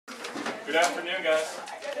Good afternoon, guys.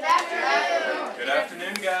 Good afternoon. Good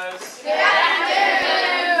afternoon, guys. Good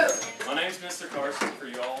afternoon. My name's Mr. Carson, for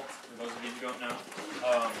y'all, for those of you who don't know.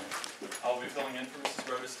 I'll be filling in for Mrs.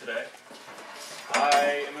 Rodas today.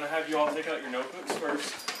 I am going to have you all take out your notebooks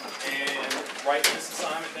first and write this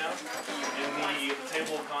assignment down in the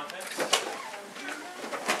table of contents.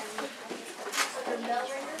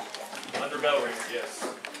 Under bell ringer, yes.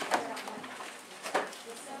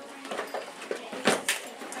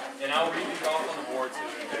 And I'll read these off on the board so in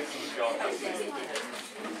case some of y'all have to do it.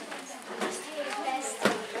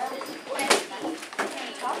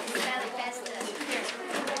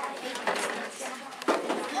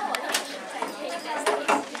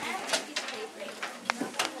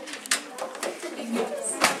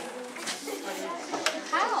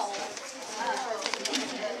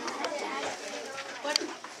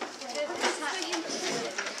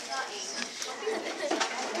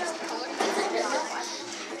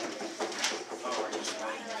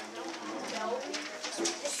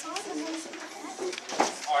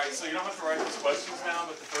 Alright, so you don't have to write these questions now,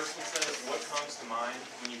 but the first one says, what comes to mind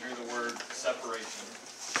when you hear the word separation?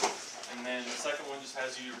 And then the second one just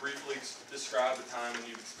has you briefly describe the time when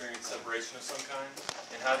you've experienced separation of some kind,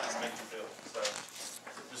 and how does this make you feel? So,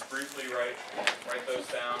 just briefly write those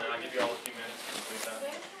down, and I'll give you all a few minutes to complete that.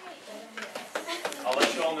 I'll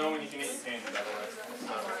let you all know when you can get your candy, by the way.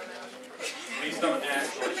 Please don't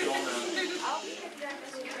ask, I'll let you all know.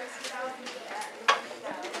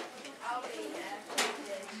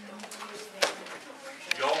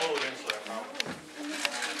 Y'all will eventually, I promise.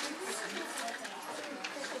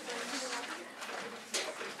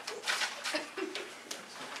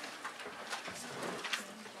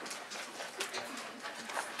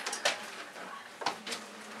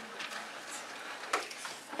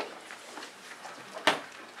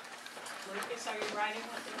 Lucas, are you writing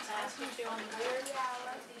what it's asking you to on the board?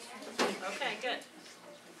 Okay, good.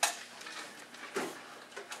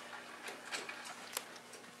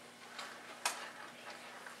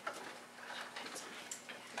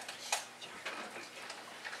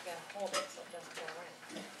 Hold it so it doesn't go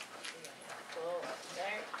around. Pull up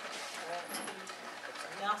there. Put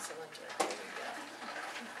some muscle into it. There we go.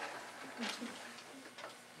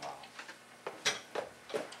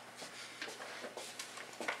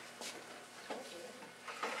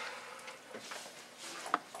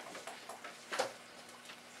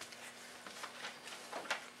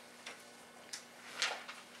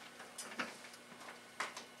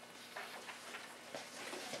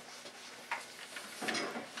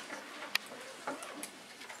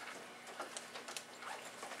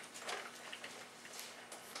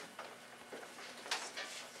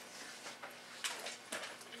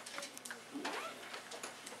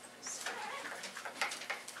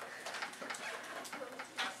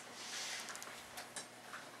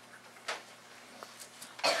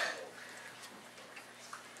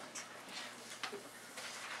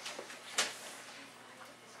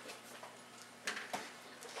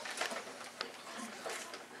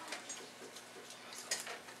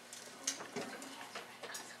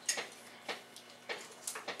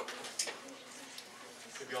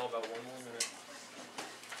 Give y'all about one more minute.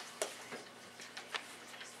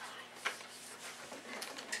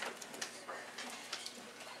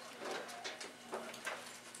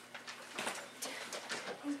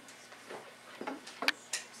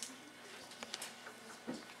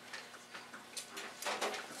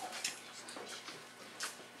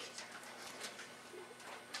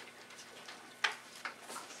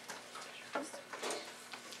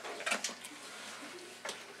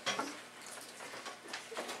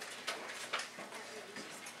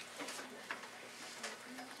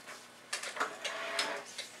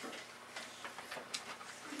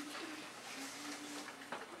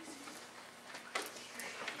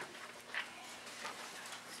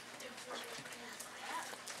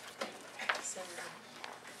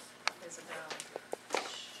 Isabel.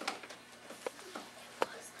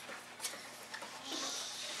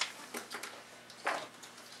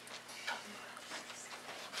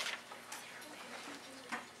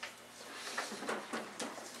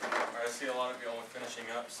 Alright, I see a lot of y'all are finishing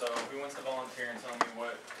up, so who wants to volunteer and tell me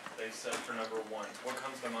what they said for number one? What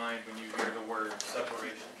comes to mind when you hear the word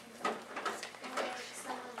separation?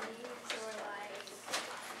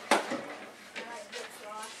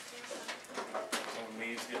 Someone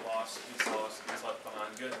leaves, gets lost, gets left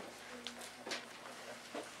behind. Good.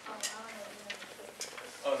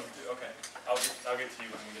 Oh, okay. I'll get to you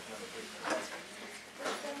when we get to number two.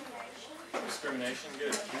 Discrimination,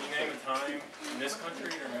 good. Can you name a time in this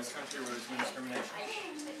country or in this country where there's been discrimination?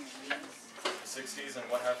 The 60s, and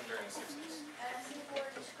what happened during the 60s? People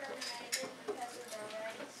were discriminated because of their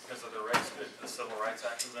race. Because of their race. Civil Rights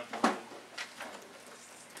Act was implemented?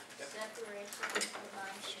 Separation among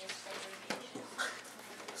segregation.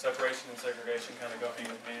 Separation and segregation kind of go hand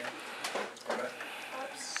in hand. Okay.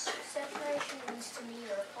 Separation means to me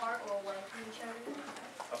are apart or away from each other.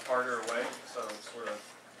 Apart or away, so sort of.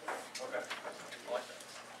 Okay, I like that.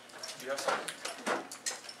 Do you have something?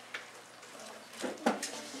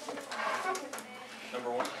 Number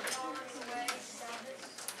 1.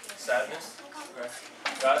 Sadness. Okay.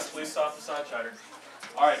 Guys, please stop the side chatter.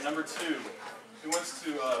 All right, number 2. Who wants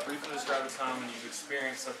to briefly describe a time when you've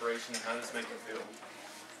experienced separation and how does this make you feel?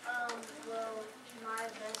 Well, my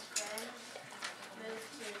best friend moved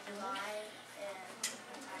to Dubai, and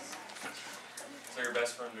So your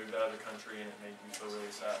best friend moved out of the country and it made you feel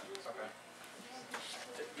really sad. Okay.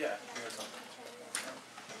 Yeah, you had something.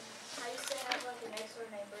 I used to have like a next door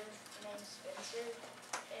neighbor named Spencer,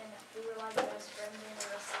 and we were like best friends when we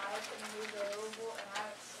were 5, and we moved to Louisville, and I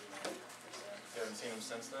haven't seen him since. You haven't seen him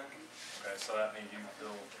since then? Okay, so that made you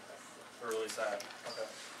feel really sad. Okay.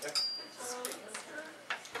 Yeah.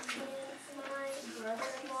 My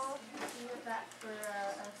brother-in-law, he went back for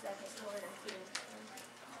a second tour and he was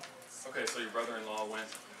Okay, so your brother-in-law went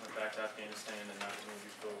back to Afghanistan and that made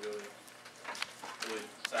you feel really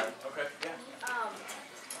sad. Okay, yeah.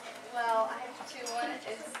 Well, I have 2. One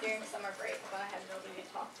is during summer break when I have nobody to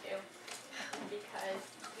talk to because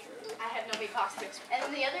I have nobody to talk to. And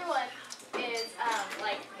then the other one is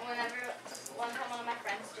like whenever one time one of my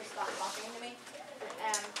friends just stopped talking to me.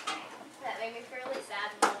 That made me feel really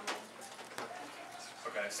sad and lonely.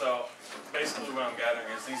 Okay, so basically what I'm gathering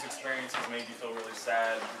is these experiences made you feel really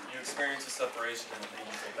sad. You experienced a separation and it made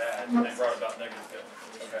you feel bad and it brought about negative feelings.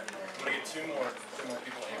 Okay. I'm gonna get two more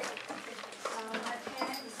people to answer. my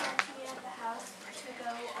parents sent me at the house to go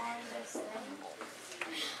on this thing,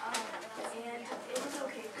 and it was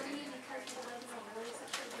okay for me because we live in a really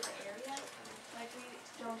such a good area. Like we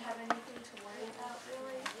don't have anything to worry about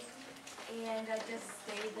really, and I just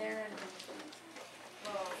stayed there and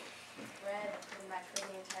read pretty much for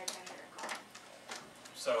the entire time they were gone.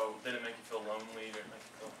 So did it make you feel lonely? Did it make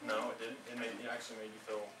you feel? No, it didn't. It actually made you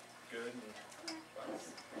feel good and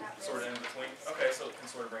sort of in between. Okay, so it can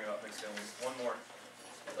sort of bring about mixed feelings. One more.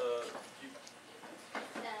 Are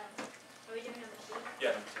we doing number 2?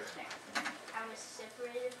 Yeah, number 2. I was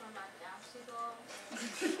separated from my bouncy ball.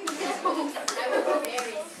 I was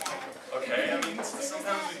very sad. Okay, I mean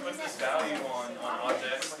sometimes we put this value on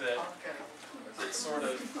objects that sort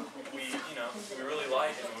of we really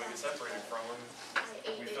like, and when we get separated from them,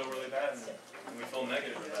 we feel really bad and we feel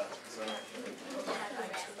negative about it. So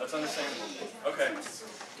that's understandable. Okay.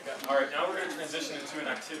 All right, now we're going to transition into an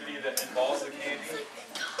activity that involves the candy,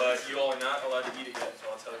 but you all are not allowed to eat it yet, so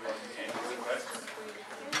I'll tell you what you can do. Okay?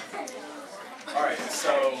 All right,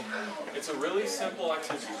 so it's a really simple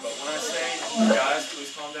activity, but when I say, guys, please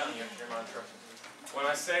calm down. You have to hear my instructions. When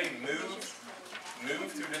I say move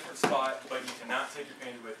to a different spot, but you cannot take your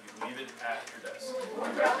candy with you. Leave it at your desk.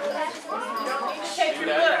 Take your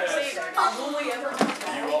look, see,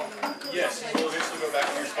 You all, yes, you will eventually go back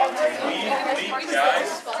to your spot.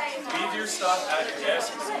 Guys, leave your stuff at your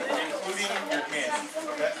desk, including your candy.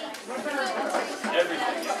 Okay?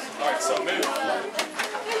 Everything. Yes. All right, so move.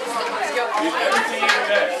 Leave everything in your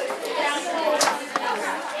desk.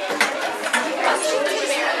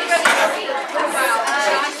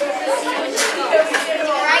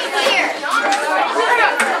 Right here.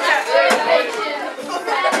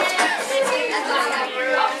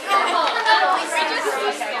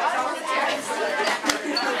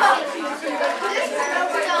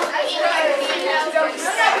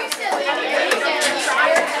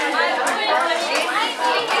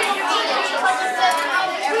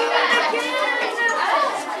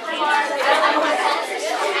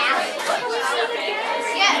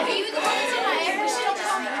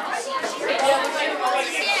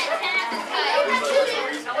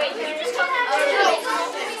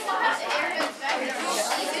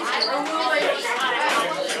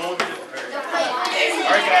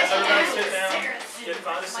 Alright guys, everybody sit down.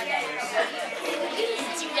 Find a seat, please.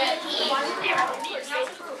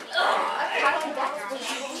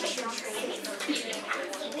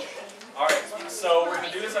 Alright, so we're going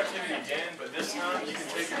to do this activity again, but this time you can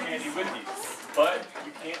take your candy with you. But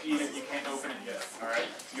you can't eat it, you can't open it yet. Alright?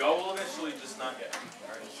 Y'all will eventually, just not yet.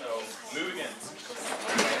 Alright, so move again.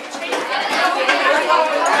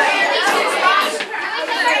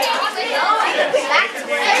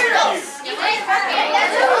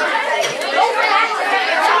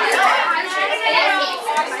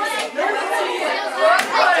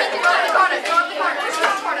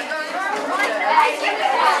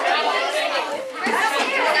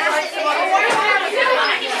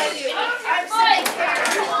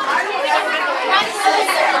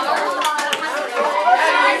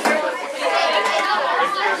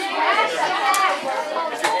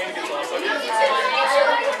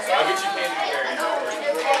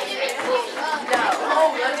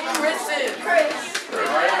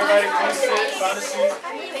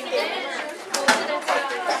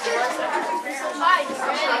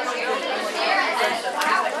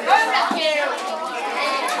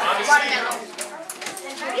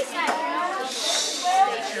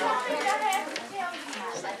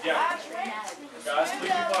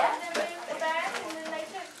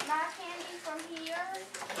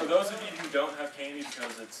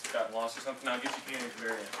 something out, get you candy at the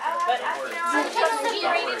very end. But, Don't worry.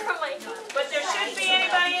 but there shouldn't be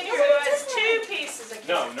anybody in here who has 2 pieces of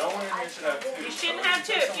candy. No one in here should have 2. You shouldn't have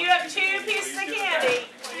 2. If you have 2 pieces of candy,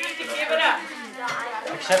 you need to give it up.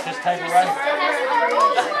 Except this table right here.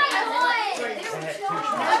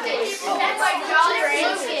 That's like Jolly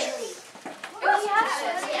Rancher.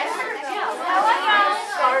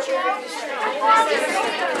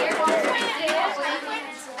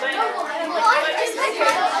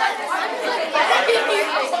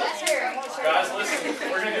 Guys, listen,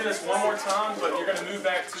 we're going to do this one more time, but you're going to move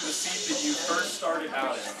back to the seat that you first started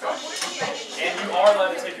out in, okay? And you are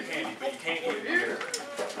allowed to take your candy, but you can't eat it here.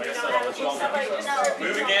 Like I said, I'll let you all know.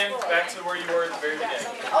 Move again back to where you were at the very beginning.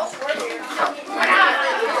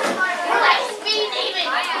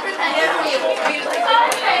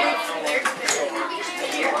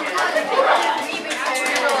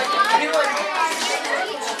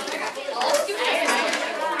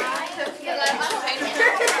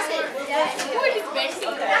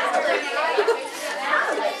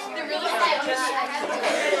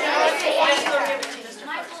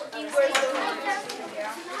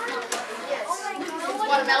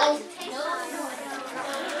 Watermelon.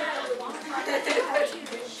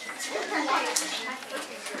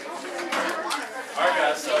 Alright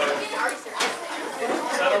guys, so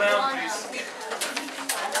settle down please.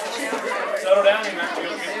 Settle down, you might be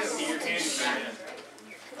able to eat your candy for the end.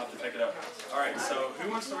 I'll have to pick it up. Alright, so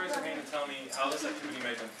who wants to raise their hand and tell me how this activity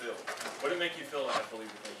made them feel? What did it make you feel like I believe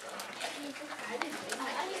it?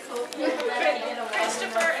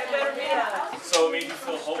 Christopher, it better be up. So it made you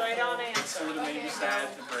feel hopeful. Straight on It answer. sort of made you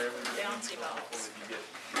sad temporarily. Bouncy ball. You get.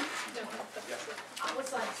 I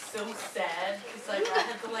was like so sad because like I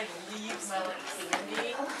had to like leave my like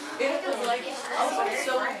candy. It was like I was like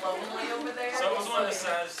so lonely over there. So it was one of the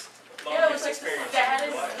saddest, Yeah, it was loneliest like the experiences of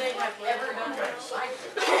saddest your life. thing I've ever done in my life.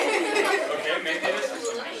 Okay, maybe it is.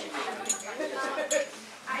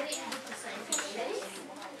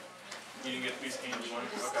 You didn't get the piece of candy you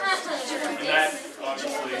wanted? Okay. And that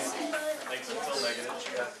obviously makes it feel negative.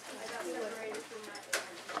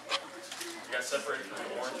 You got separated from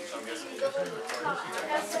the orange, so I'm guessing.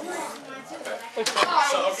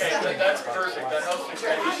 So, okay, that's perfect. That helps me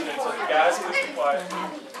transition into guys, please be quiet.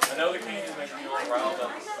 I know the candy is making you all riled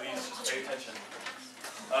up. Please just pay attention.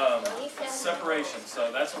 Separation.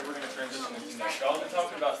 So that's what we're going to transition into next. Y'all have been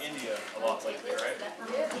talking about India a lot lately, right?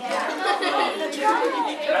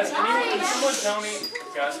 Guys, can someone tell me,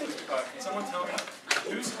 guys, please be quiet. Can someone tell me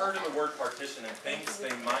who's heard of the word partition and thinks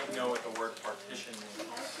they might know what the word partition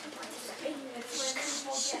means? It's when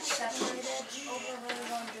people get separated over really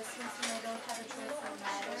long distance and they don't have a choice no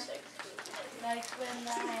matter. Like when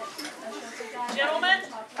guy Gentlemen?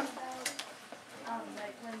 talking about,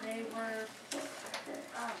 like when they were,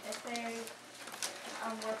 if they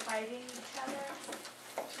were fighting each other,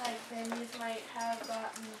 like families might have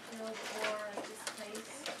gotten killed or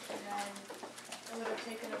displaced, and then it would have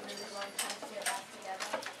taken a really long time to get back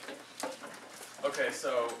together. Okay,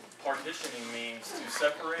 so partitioning means to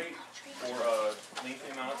separate for a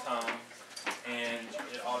lengthy amount of time, and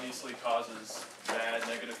it obviously causes bad,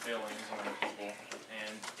 negative feelings among people,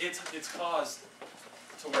 and it's caused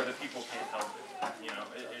to where the people can't help it. You know,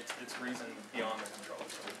 it's reason beyond their control.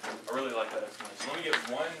 So I really like that explanation. Let me get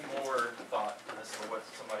one more thought as to what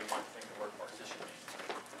somebody might think the word partition means.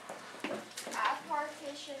 I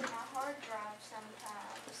partition my hard drive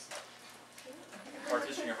sometimes.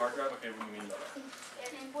 Partition your hard drive? Okay, what do you mean by that?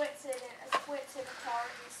 It splits it apart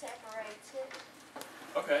and separates it.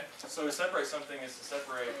 Okay, so to separate something is to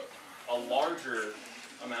separate a larger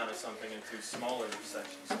amount of something into smaller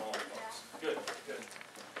sections, smaller parts. Good, good.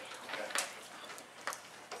 Okay.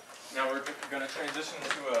 Now we're going to transition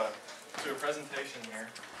to a presentation here.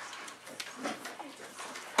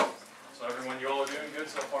 So everyone, you all are doing good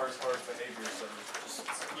so far as behavior, so just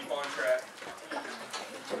keep on track.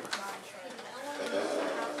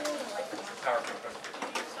 PowerPoint presentation.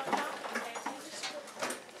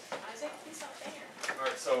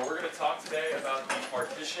 Alright, so we're going to talk today about the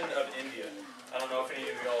partition of India. I don't know if any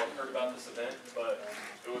of you all have heard about this event, but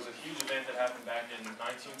it was a huge event that happened back in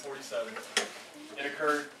 1947. It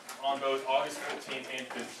occurred on both August 15th and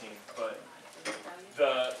 15th, but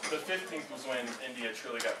the 15th was when India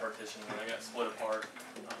truly got partitioned, when they got split apart,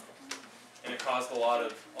 and it caused a lot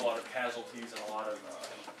of casualties and a lot of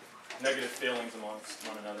negative feelings amongst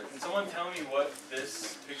one another. Can someone tell me what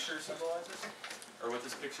this picture symbolizes, or what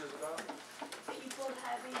this picture is about? People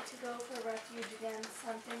having to go for refuge against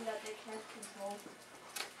something that they can't control.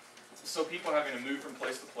 So people having to move from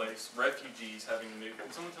place to place, refugees having to move.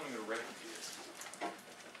 Can someone tell me what a refugee is?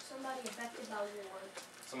 Somebody affected by war.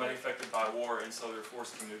 Somebody affected by war, and so they're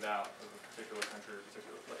forced to move out of particular country or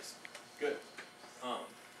particular place. Good.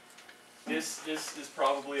 This is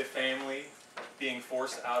probably a family being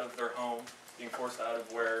forced out of their home, being forced out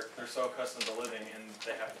of where they're so accustomed to living, and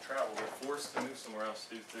they have to travel. They're forced to move somewhere else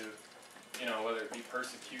due to, whether it be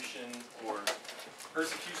persecution or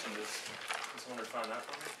persecution. Can someone find that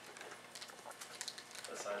for me?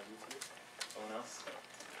 Besides you two? Someone else?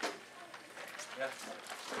 Yeah.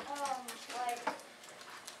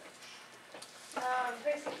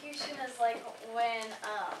 Persecution is like when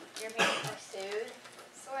you're being pursued,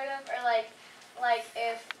 sort of, or like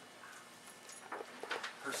if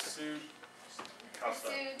Pursued. How so?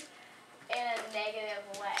 pursued in a negative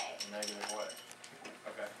way. Negative way.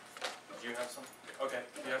 Okay. Do you have something? Okay.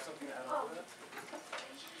 Do you have something to add on to that?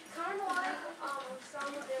 Kind of like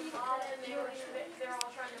some of them all they're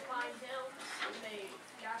all trying to find him, and they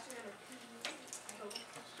got him a key.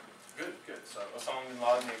 Good, good. So Osama bin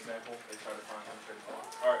Laden, the example, they try to find him.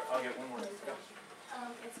 All right, I'll get one more. Go.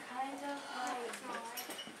 It's kind of like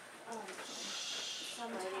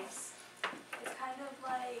sometimes it's kind of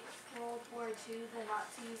like World War II. The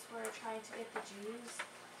Nazis were trying to get the Jews,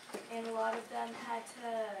 and a lot of them had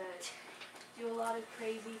to do a lot of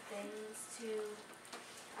crazy things to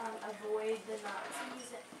avoid the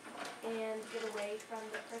Nazis and get away from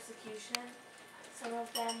the persecution. Some of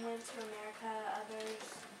them went to America, others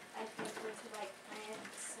I think went to like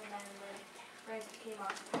France, and then when France became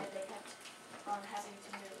occupied, they kept on having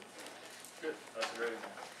to move. Good. That's a great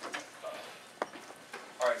example.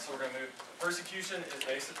 All right, so we're going to move. Persecution is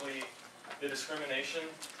basically the discrimination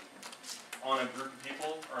on a group of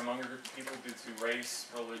people or among a group of people due to race,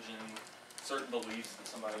 religion, certain beliefs that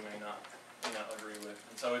somebody may not agree with.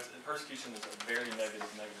 And so persecution is a very negative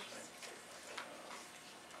thing.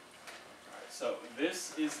 Alright, so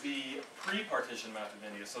this is the pre-partition map of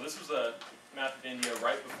India. So this was a map of India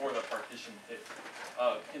right before the partition hit.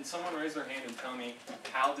 Can someone raise their hand and tell me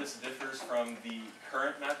how this differs from the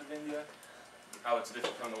current map of India? How it's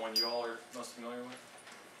different from the one you all are most familiar with?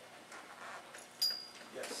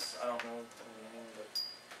 Yes, I don't know the name, but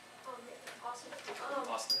Austin.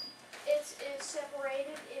 Austin? It is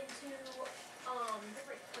separated into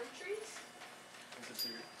different countries. Into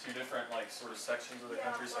two different sort of sections of the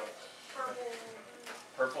country. So Purple.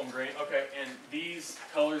 purple and green. Okay, and these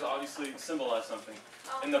colors obviously symbolize something.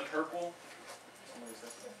 In the purple,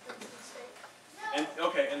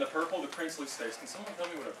 in the purple, the princely states. Can someone tell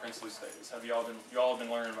me what a princely state is? Have you all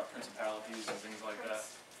been learning about principalities and things like that?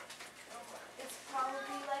 It's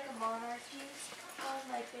probably like a monarchy.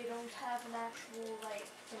 Like they don't have an actual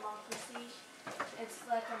democracy. It's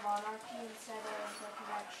like a monarchy instead of like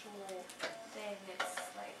an actual thing. It's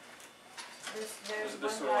like there's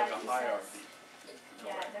one sort of guy like a who hierarchy. says,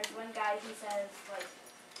 yeah, there's one guy who says like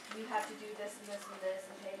you have to do this and this and this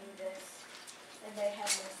and pay me this, and they have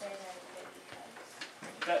no say in anything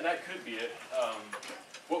because. That could be it.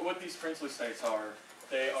 What these princely states are,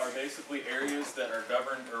 they are basically areas that are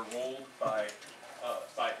governed or ruled by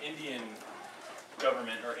Indian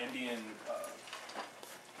government or Indian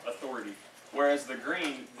authority. Whereas the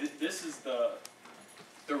green, this is the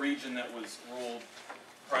region that was ruled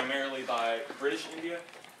primarily by British India.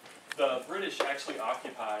 The British actually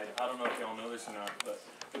occupied, I don't know if y'all know this or not, but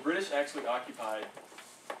the British actually occupied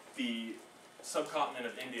the subcontinent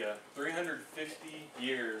of India 350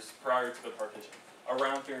 years prior to the partition.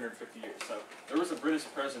 Around 350 years. So there was a British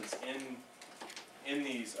presence in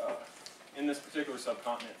this particular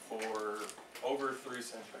subcontinent for over 3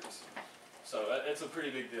 centuries. So it's a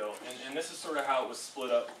pretty big deal. And this is sort of how it was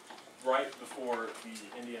split up right before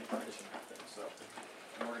the Indian partition happened. So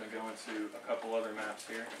and we're going to go into a couple other maps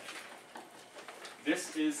here.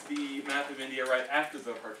 This is the map of India right after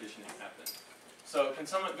the partitioning happened. So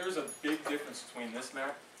there's a big difference between this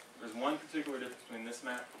map. There's one particular difference between this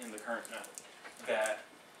map and the current map that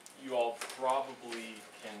you all probably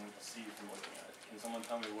can see from looking at it. Can someone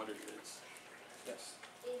tell me what it is? Yes?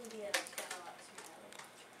 India's got a lot smaller.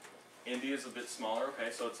 India's a bit smaller,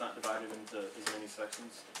 okay, so it's not divided into as many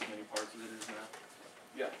sections, as many parts as it is now.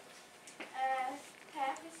 Yeah.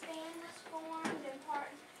 Pakistan was formed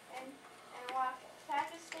and while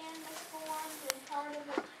Pakistan was formed and part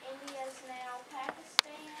of India is now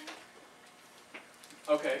Pakistan.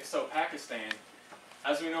 Okay, so Pakistan,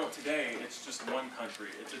 as we know it today, it's just one country.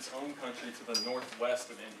 It's its own country to the northwest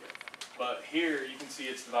of India. But here you can see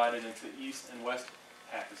it's divided into East and West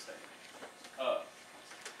Pakistan.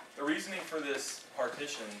 The reasoning for this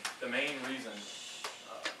partition, the main reason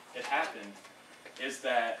it happened, is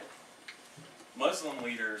that Muslim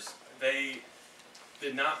leaders, they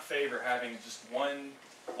did not favor having just one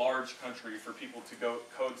large country for people to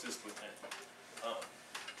coexist within.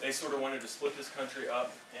 They sort of wanted to split this country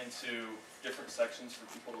up into different sections for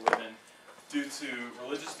people to live in due to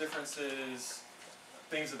religious differences,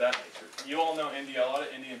 things of that nature. You all know India. A lot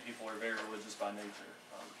of Indian people are very religious by nature.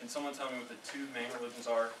 Can someone tell me what the two main religions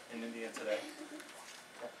are in India today?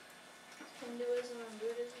 Hinduism and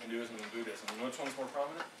Buddhism. Hinduism and Buddhism. And which one's more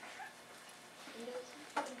prominent?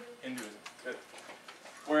 Hinduism. Good.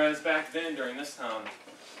 Whereas back then, during this time,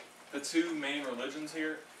 the two main religions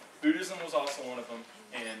here, Buddhism was also one of them,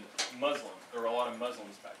 and Muslim. There were a lot of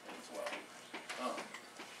Muslims back then as well.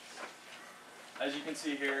 As you can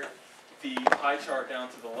see here, the pie chart down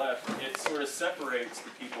to the left, it sort of separates the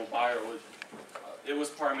people by religion. It was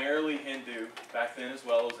primarily Hindu back then as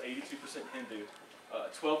well. It was 82% Hindu,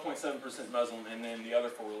 12.7% Muslim, and then the other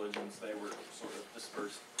four religions, they were sort of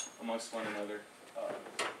dispersed amongst one another.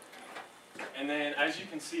 And then, as you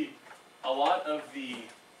can see, a lot of the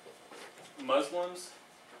Muslims,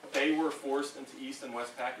 they were forced into East and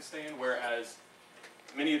West Pakistan, whereas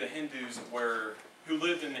many of the Hindus who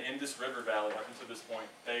lived in the Indus River Valley up until this point,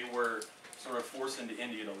 they were sort of forced into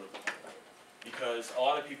India to live with them. Because a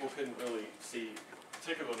lot of people couldn't really see,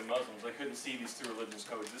 particularly Muslims, they couldn't see these two religions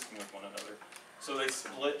coexisting with one another. So they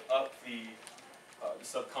split up the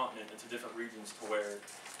subcontinent into different regions to where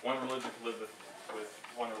one religion could live with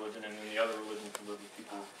one religion, and then the other religion could live with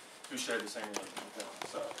people who shared the same religion with them.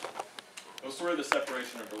 So it was sort of the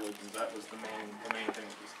separation of religions. That was the main thing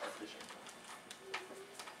with this partition.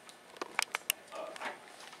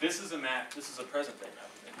 This is a map. This is a present day map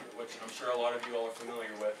of India, which I'm sure a lot of you all are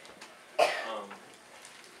familiar with.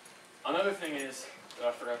 Another thing is that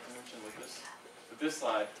I forgot to mention with this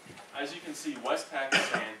slide, as you can see, West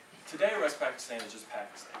Pakistan. Today, West Pakistan is just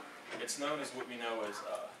Pakistan. It's known as what we know as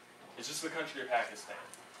it's just the country of Pakistan.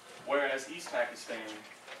 Whereas East Pakistan,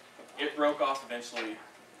 it broke off eventually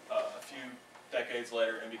a few decades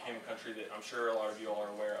later and became a country that I'm sure a lot of you all are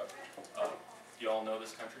aware of. Do you all know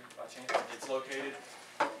this country by chance? It's located,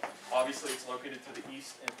 obviously it's located to the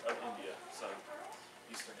east of India, so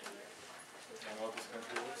eastern India. Do you know what this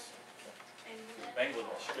country is?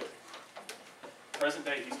 Bangladesh. Good. Present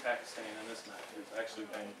day East Pakistan in this map is actually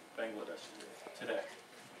Bangladesh today.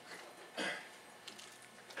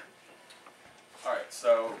 Alright,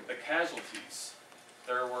 so the casualties.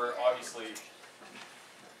 There were obviously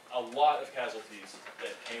a lot of casualties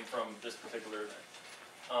that came from this particular event.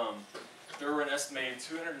 There were an estimated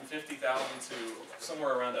 250,000 to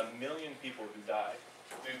somewhere around 1 million people who died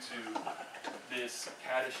due to this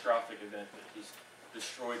catastrophic event that just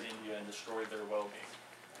destroyed India and destroyed their well-being.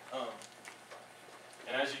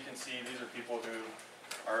 And as you can see, these are people who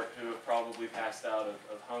have probably passed out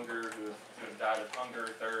of hunger, who have died of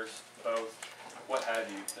hunger, thirst, both, what have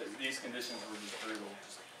you. These conditions were just brutal,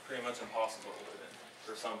 just pretty much impossible to live in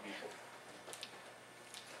for some people.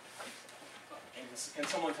 And can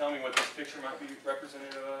someone tell me what this picture might be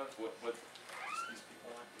representative of? What these people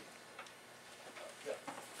might be? Yeah.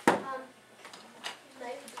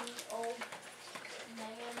 Maybe the old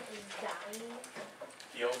man is dying.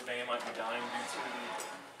 The old man might be dying due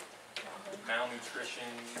to malnutrition,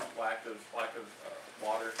 lack of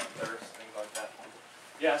water, thirst, things like that.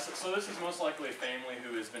 Yeah, so this is most likely a family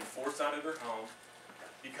who has been forced out of their home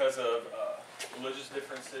because of religious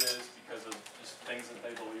differences, because of just things that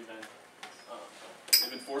they believe in. They've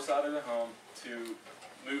been forced out of their home to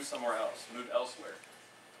move somewhere else, move elsewhere.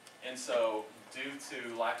 And so, due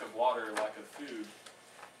to lack of water, lack of food,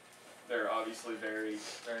 they're obviously in very,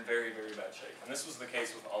 very bad shape. And this was the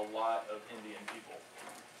case with a lot of Indian people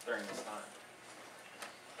during this time.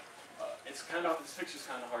 This picture's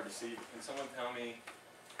kind of hard to see. Can someone tell me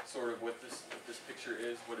sort of what this picture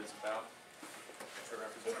is, what it's about? What it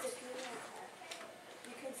represents? It's a funeral home.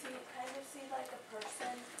 You can kind of see like a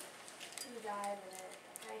person who died in it.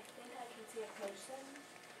 I think I can see a person,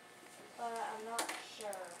 but I'm not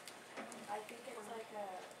sure. I think it's like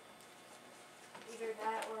either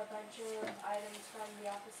that or a bunch of items from the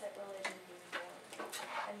opposite religion being burned.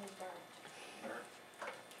 Burnt.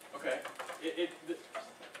 Okay.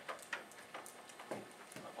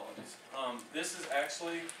 Apologies. This is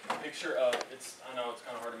actually a picture of, I know it's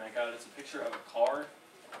kind of hard to make out, it's a picture of a car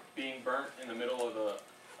being burnt in the middle of a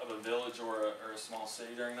village or a small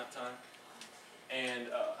city during that time. And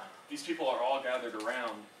these people are all gathered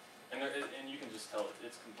around, and you can just tell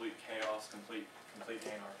it's complete chaos, complete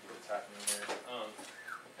anarchy that's happening here.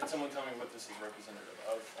 Can someone tell me what this is representative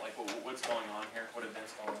of? Like, what's going on here? What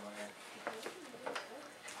event's going on here?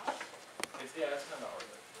 It's kind of hard.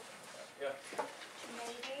 Yeah.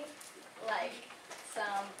 Maybe like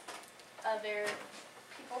some other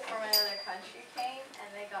people from another country came and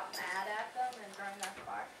they got mad at them and burned their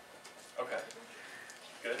car. Okay.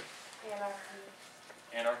 Good. Anarchy.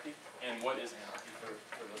 Anarchy? And what is anarchy for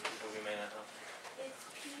those people who may not know?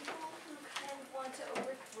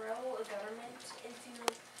 throw a government into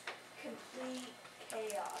complete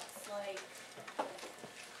chaos. Like,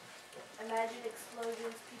 imagine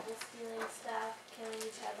explosions, people stealing stuff, killing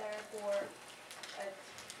each other for a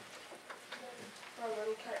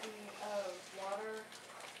little carton of water.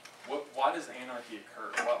 Why does anarchy occur?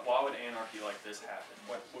 Why would anarchy like this happen?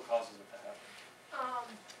 What causes it to happen?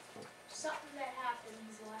 Something that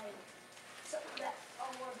happens, like, something that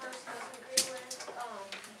one person doesn't agree with,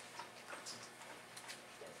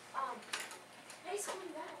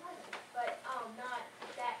 basically that way, but, not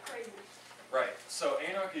that crazy. Right. So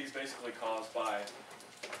anarchy is basically caused by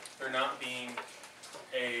there not being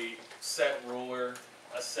a set ruler,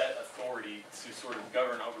 a set authority to sort of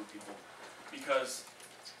govern over people. Because,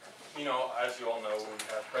 you know, as you all know, we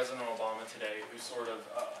have President Obama today, who's sort of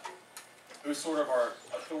our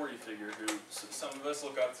authority figure, who some of us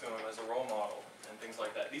look up to him as a role model and things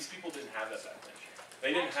like that. These people didn't have that back then.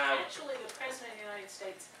 They didn't have. Actually, the President of the United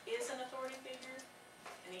States is an authority figure,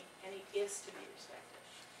 and he is to be respected.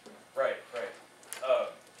 Right.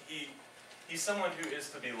 He's someone who is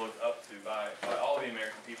to be looked up to by all the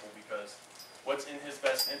American people, because what's in his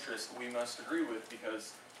best interest we must agree with,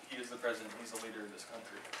 because he is the president, he's the leader of this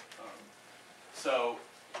country. So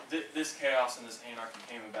this chaos and this anarchy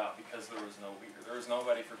came about because there was no leader. There was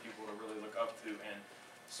nobody for people to really look up to and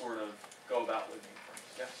sort of go about living from.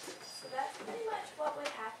 Yeah? So that's pretty much what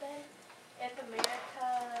would happen if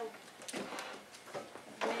America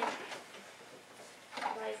went,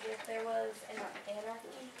 like, if there was an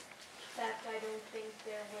anarchy. In fact, I don't think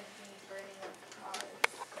there would be burning of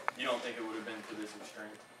cars. You don't think it would have been to this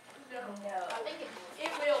extreme? No. No. I think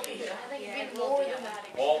it will be. I think Yeah, it'd be it will more be. than that.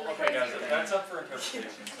 Well, okay guys, that's up for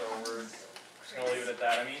interpretation, so we're just going to leave it at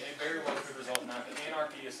that. I mean, it very well could result in that.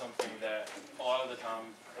 Anarchy is something that a lot of the time,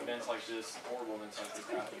 events like this, horrible events like this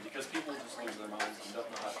happen, because people just lose their minds and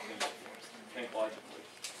don't know how to think logically.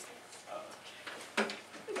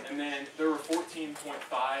 And then there were 14.5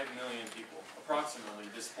 million people, approximately,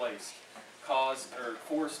 displaced, caused or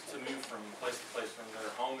forced to move from place to place from their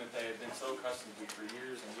home that they had been so accustomed to for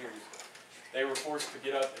years and years. They were forced to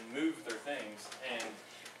get up and move their things. And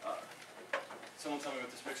someone tell me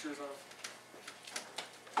what this picture is of?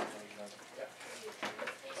 Yeah.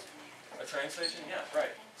 A train station? Yeah,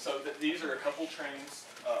 right. So these are a couple trains.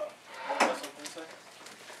 Have something to say?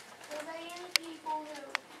 Were there any people who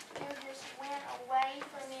just went away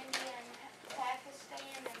from India and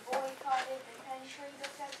Pakistan and boycotted the country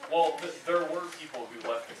because of Well, this? there were people who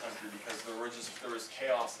left the country because there was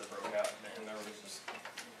chaos that broke out, and there was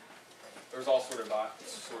all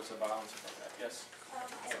sorts of violence from that. Yes.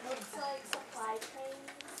 It looks like supply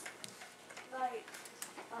trains. Like,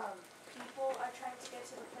 people are trying to get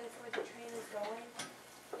to the place where the train is going,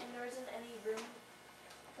 and there isn't any room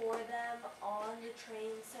for them on the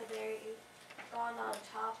train, so they've gone on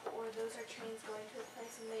top, or those are trains going to a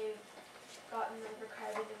place and they've gotten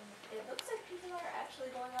overcrowded, and it looks like people are actually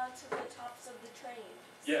going on to the tops of the trains.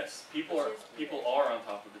 Yes, people are on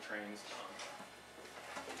top of the trains,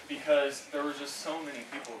 because there were just so many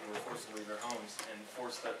people who were forced to leave their homes, and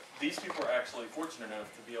these people are actually fortunate enough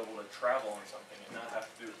to be able to travel on something and not have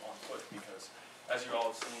to do it on foot, because as you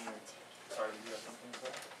all have seen, sorry, did you have something to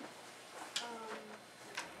say?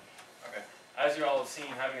 Okay. As you all have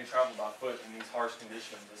seen, having to travel by foot in these harsh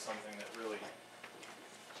conditions is something that has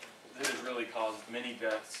really caused many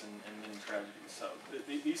deaths and many tragedies. So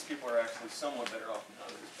these people are actually somewhat better off than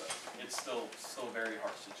others, but it's still very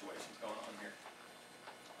harsh situations going on here.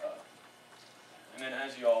 And then,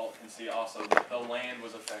 as you all can see, also the land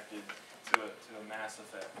was affected to a mass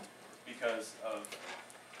effect because of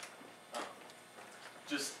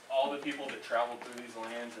just all the people that traveled through these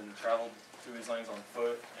lands and traveled through these lands on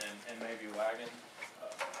foot and maybe wagon.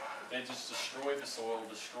 They just destroyed the soil,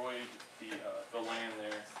 destroyed the land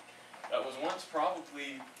there. That was once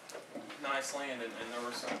probably nice land, and there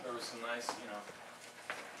was some nice,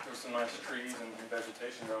 there were some nice trees and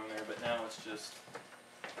vegetation growing there. But now it's just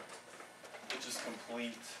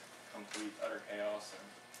complete utter chaos. And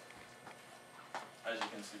as you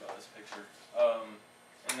can see by this picture.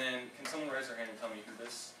 And then, can someone raise their hand and tell me who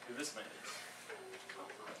this man is?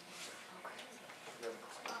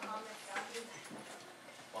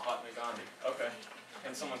 Mahatma Gandhi. Okay.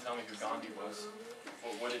 Can someone tell me who Gandhi was?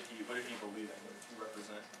 Well, what did he believe in? What did he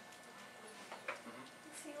represent?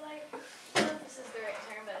 Is he like, I don't know if this is the right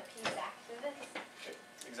term, but a peace activist?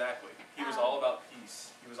 Exactly. He was all about peace.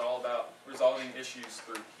 He was all about resolving issues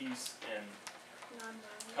through peace and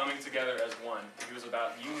coming together as one. He was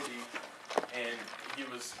about unity, and he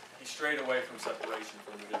strayed away from separation,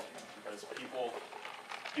 from division, because he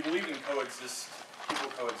believed in people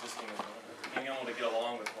coexisting with one another, being able to get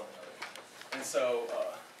along with one another. And so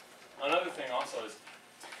another thing also is,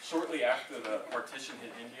 shortly after the partition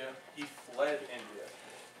hit India, he fled India.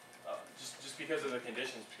 Just because of the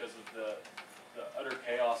conditions, because of the utter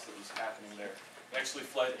chaos that was happening there. He actually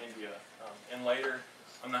fled India. And later,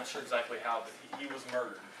 I'm not sure exactly how, but he was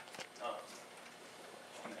murdered.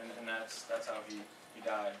 And that's how he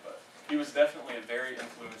died. But he was definitely a very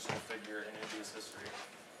influential figure in India's history.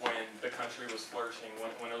 When the country was flourishing,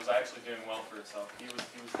 when it was actually doing well for itself, he was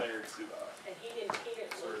there to And he didn't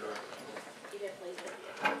sort of. leave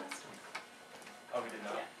India. Oh, he did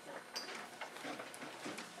not. Yeah,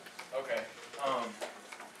 no. Okay.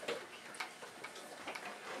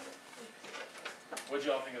 What did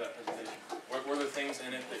y'all think of that presentation? Were there things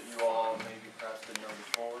in it that you all maybe perhaps didn't know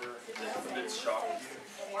before that shocked you?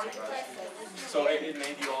 So it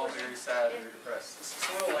made you all very sad, very depressed. It's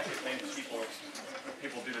sort of like it made people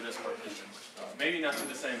do to this partition. Maybe not to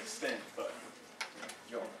the same extent, but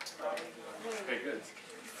y'all. Okay, good.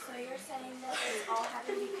 So you're saying that it all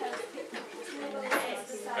happened because two religions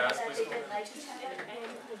decided that they didn't like each other?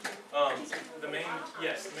 The main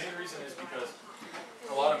reason is because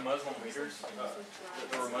a lot of Muslim leaders,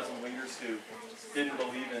 there were Muslim leaders who didn't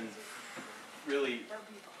believe in really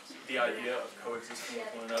the idea of coexisting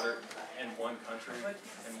with one another in one country,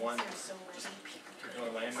 in one just particular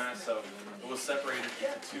landmass. So it was separated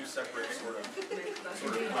into two separate sort of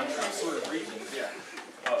countries, sort of regions. Yeah.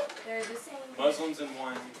 They're the same. Muslims in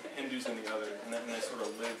one, Hindus in the other, and then they sort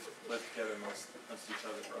of live together amongst each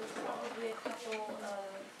other for a while. Probably a couple of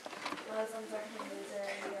Muslims or Hindus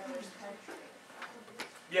in the other country.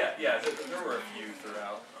 Yeah, there were a few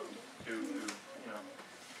throughout who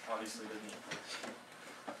obviously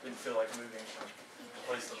didn't feel like moving from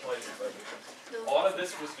place to place, but a lot of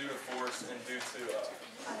this was due to force and due to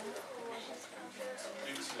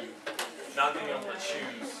not being able to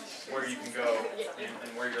choose where you can go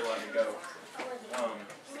and where you're allowed to go.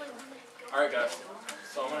 All right, guys.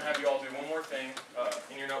 So I'm going to have you all do one more thing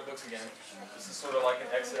in your notebooks again. This is sort of like an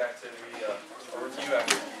exit activity, a review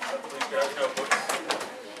activity. Please grab your notebooks.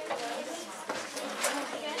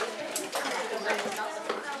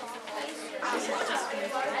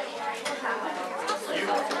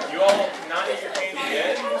 You all not eat your candy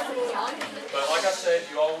yet, but like I said,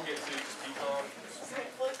 you all will get to. Just be calm.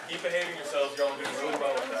 Keep behaving yourselves. Y'all are doing really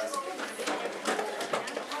well with that.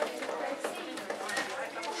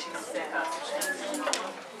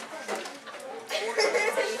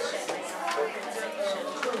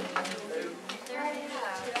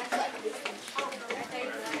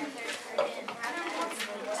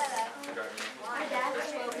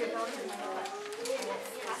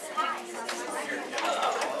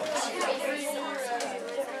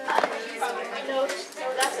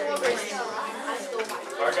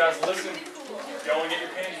 Alright guys, listen. Y'all want to get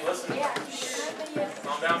your candy? Listen.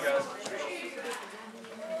 Calm down, guys.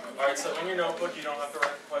 Alright, so in your notebook, you don't have to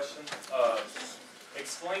write the question.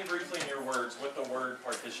 Explain briefly in your words what the word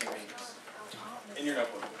partition means. In your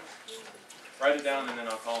notebook. Write it down and then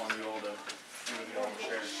I'll call on you all to see what you all want to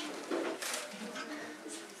share.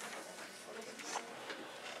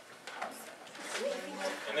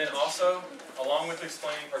 And then also, along with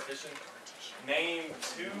explaining partition, name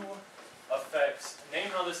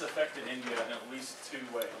how this affected India in at least two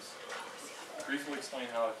ways. Briefly explain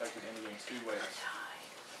how it affected India in two ways.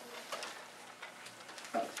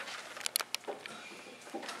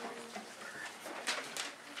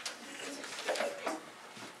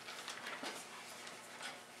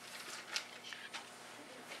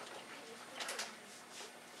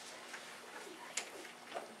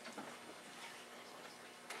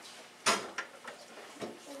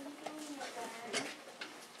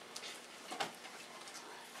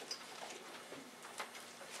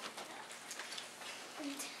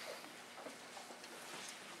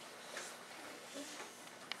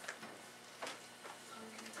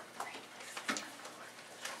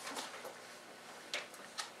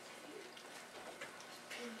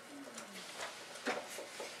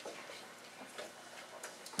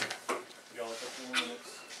 Y'all have 15 minutes.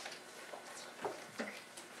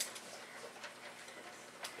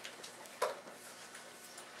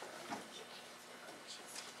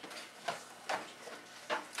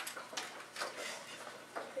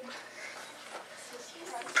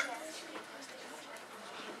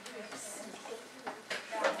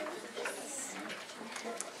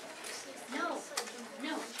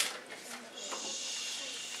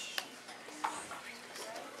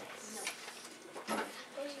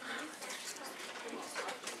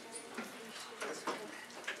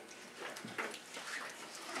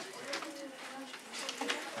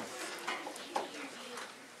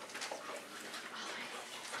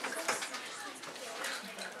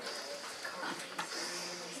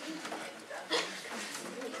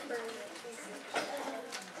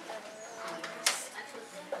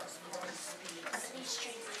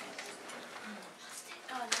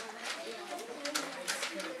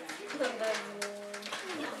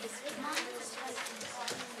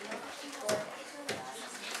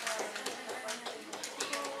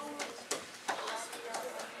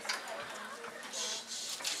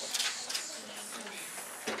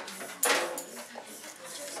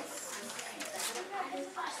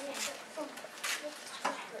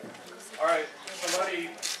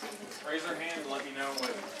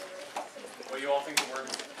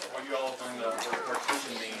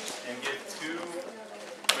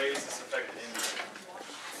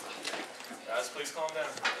 Guys, please calm down.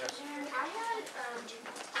 Yes. I had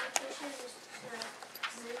politicians to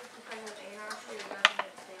move because of anarchy or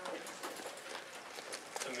government failure.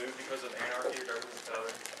 To move because of anarchy or government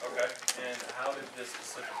failure. Okay. And how did this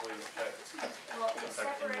specifically affect? Well, it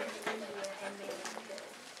Affect separated India. India and made it good.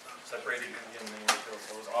 Separated India and the United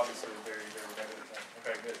States. So it was obviously a very, very negative thing.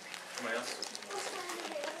 Okay, good. Somebody else?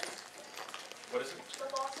 What is it? The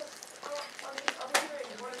loss of, I'll be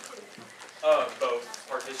hearing one or two. Both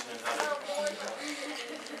partition and how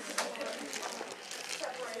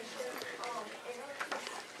Separation,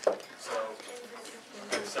 So,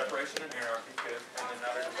 separation and anarchy, good. And then how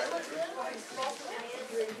did it affect it?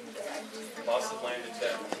 Loss of land and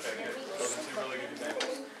debt. Okay, good. Those are two really good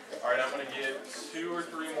examples. Alright, I'm going to get 2 or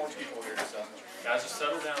 3 more people here. So, guys, just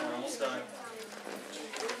settle down. We're almost done.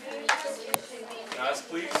 Guys,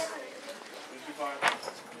 please. Please be quiet.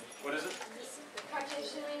 What is it?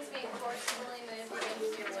 Partition means being forcibly moved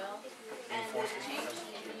against your will. And it changed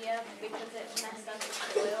India because it messed up the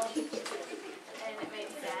soil and it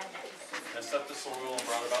made sadness. Messed up the soil and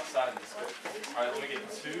brought about sadness. Alright, let me get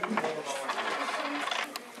 2 more volunteers.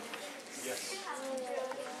 Yes.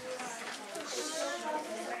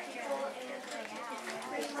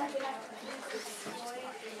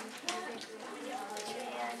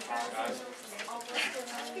 Guys.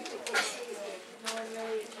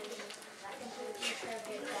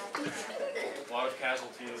 A lot of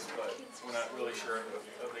casualties, but we're not really sure of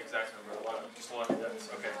the exact number. Just a lot of deaths.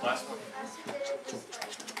 Okay, last one.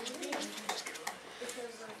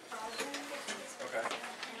 Okay.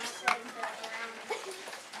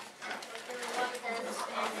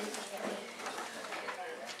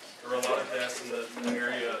 There were a lot of deaths in the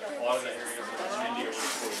area, a lot of the areas in India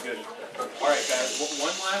were good. Alright guys,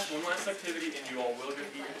 one last activity and you all will get to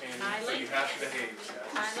eat your candy, so you have to behave.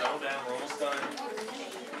 Just settle down, we're almost done.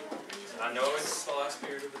 I know it's the last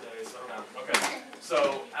period of the day, settle down. Okay,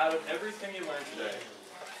 so out of everything you learned today,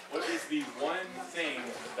 what is the one thing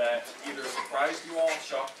that either surprised you all,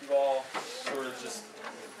 shocked you all, or just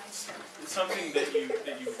something that you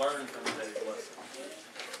learned from today's lesson?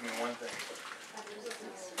 I mean, one thing.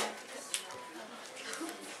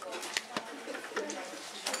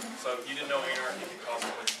 So you didn't know anarchy could cause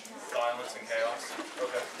so much violence and chaos?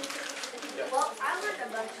 Okay. Yeah. Well, I learned a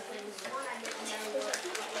bunch of things. One, I didn't know what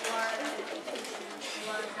partition was. I didn't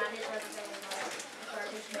know that there was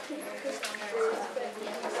partition of areas on there.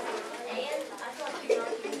 And I thought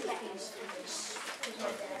anarchy was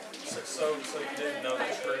So you didn't know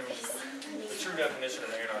the true definition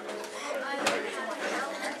of anarchy. Okay.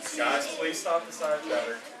 Guys, please stop the side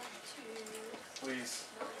chatter. Please.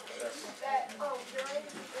 Yes. that, during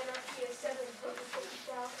anarchy is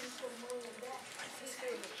 750,000 to a million deaths.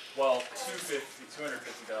 Well, 250,000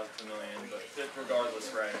 to a million, but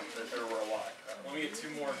regardless, right, there were a lot. Let me get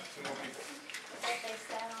two more people. But they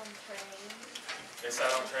sat on trains. They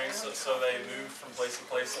sat on trains, so they moved from place to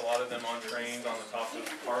place, a lot of them on trains, on the top of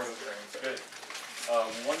cargo trains. Good.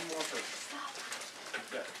 One more person.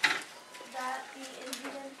 Yeah. That the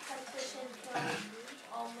Indian partition killed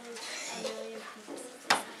almost a million people.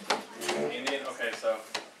 Indian, okay, so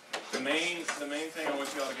the main thing I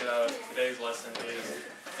want you all to get out of today's lesson is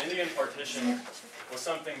Indian partition was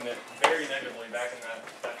something that very negatively, back in that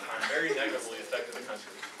time, very negatively affected the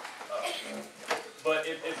country. But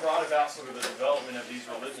it brought about sort of the development of these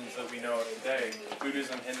religions that we know of today,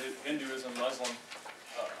 Buddhism, Hinduism, Muslim.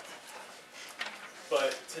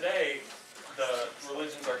 But today, the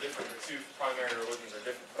religions are different. The two primary religions are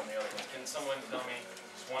different from the other one. Can someone tell me,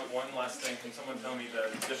 just one last thing, can someone tell me the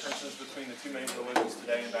differences between the two main religions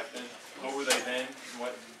today and back then? What were they then, and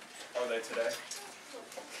what are they today?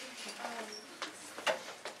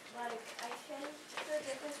 Like, I think the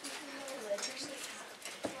difference between the religions,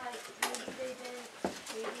 like, maybe they didn't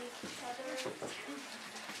hate each other,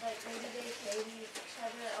 like, maybe they hated each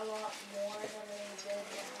other a lot more than they did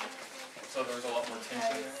now. So there was a lot more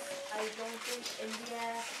tension there? I don't think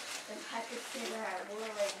India and Pakistan are at war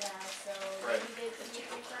right now, so Right. maybe they could hate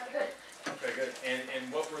each other. Okay, good. And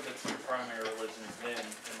what were the two primary religions then,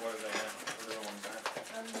 and what are they now? What are the ones now?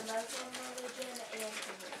 The Muslim religion and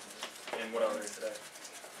Hinduism. And what are they today?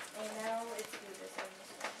 And now it's Buddhism.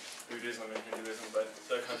 Buddhism and Hinduism, but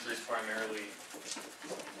the country is primarily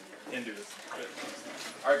Hinduism. Good.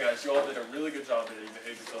 Alright guys, you all did a really good job today. You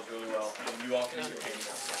behaved yourselves really well. And you all can eat your candy.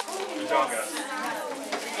 Good job, guys.